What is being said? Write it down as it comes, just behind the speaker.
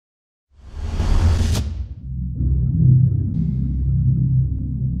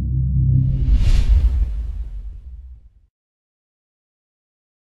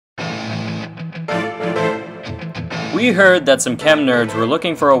We heard that some chem nerds were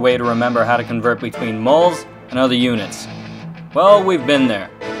looking for a way to remember how to convert between moles and other units. Well, we've been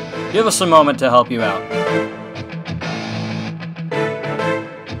there. Give us a moment to help you out.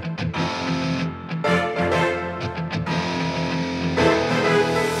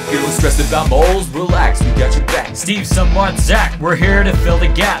 Feeling stressed about moles? Relax, we got your back. Steve, somewhat Zach, we're here to fill the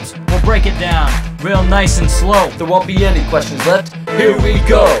gaps. We'll break it down, real nice and slow. There won't be any questions left. Here we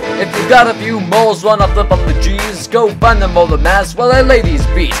go. If you got a few moles, run up on the G's. Go find the molar mass while I lay these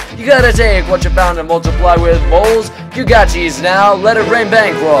beats. You gotta take what you found and multiply with moles. You got G's now, let it rain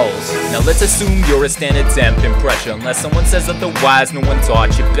bankrolls. Now let's assume you're a standard temp and pressure. Unless someone says otherwise, no one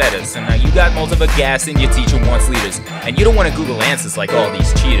taught you better. So now you got moles of a gas and your teacher wants liters. And you don't want to Google answers like all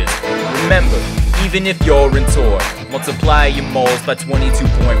these cheaters. Remember, even if you're in tour, multiply your moles by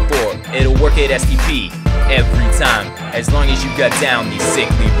 22.4. It'll work at STP every time, as long as you got down these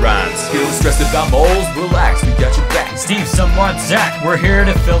sickly rhymes. Feeling stressed about moles? Relax, we got your back. Steve, somewhat Zach, we're here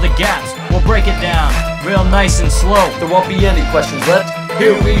to fill the gaps. We'll break it down, real nice and slow. There won't be any questions left.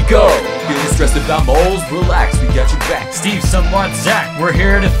 Here we go. Feeling stressed about moles? Relax, we got your back. Steve, somewhat Zach, we're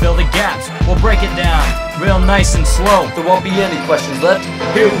here to fill the gaps. We'll break it down, real nice and slow. There won't be any questions left.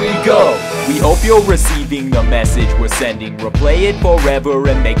 Here we go. We hope you're receiving the message we're sending. Replay it forever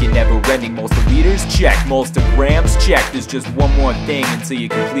and make it never ending. Most of liters, check. Most of grams, check. There's just one more thing until you're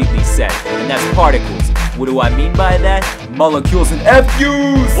completely set, and that's particles. What do I mean by that? Molecules and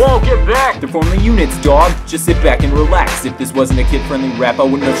FUs! Whoa, get back! They're forming units, dog. Just sit back and relax. If this wasn't a kid-friendly rap, I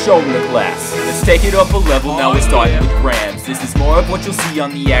wouldn't have shown the class. Let's take it up a level, now we're starting with grams. This is more of what you'll see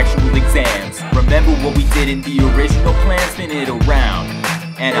on the actual exams. Remember what we did in the original plan? Spin it around,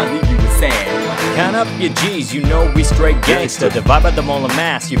 and I'll leave you with sand. Count up your G's, you know we straight gangster. Divide by the molar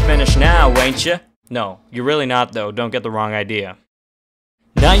mass, you finished now, ain't ya? No, you're really not though, don't get the wrong idea.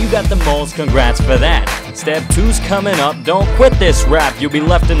 Now you got the moles, congrats for that. Step 2's coming up, don't quit this rap, you'll be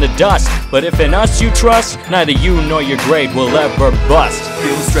left in the dust. But if in us you trust, neither you nor your grade will ever bust.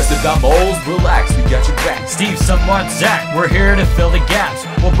 Feeling stressed about moles? Relax, we got your back. Steve, somewhat Zach, we're here to fill the gaps.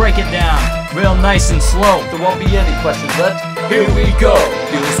 We'll break it down, real nice and slow. There won't be any questions left. Here we go.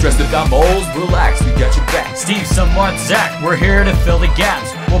 Feeling stressed about moles? Relax, we got your back. Steve, somewhat Zach, we're here to fill the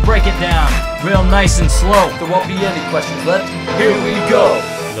gaps. We'll break it down, real nice and slow. There won't be any questions left. Here we go.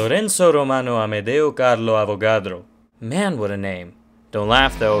 Lorenzo Romano Amedeo Carlo Avogadro. Man, what a name. Don't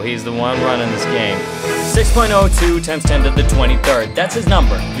laugh though, he's the one running this game. 6.02 times 10 to the 23rd, that's his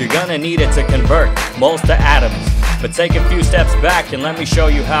number. You're gonna need it to convert moles to atoms. But take a few steps back and let me show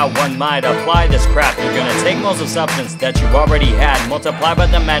you how one might apply this crap. You're gonna take moles of substance that you already had, multiply by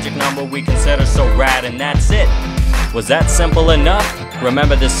the magic number we consider so rad, and that's it. Was that simple enough?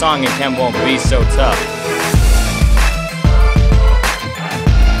 Remember, this song and chem won't be so tough.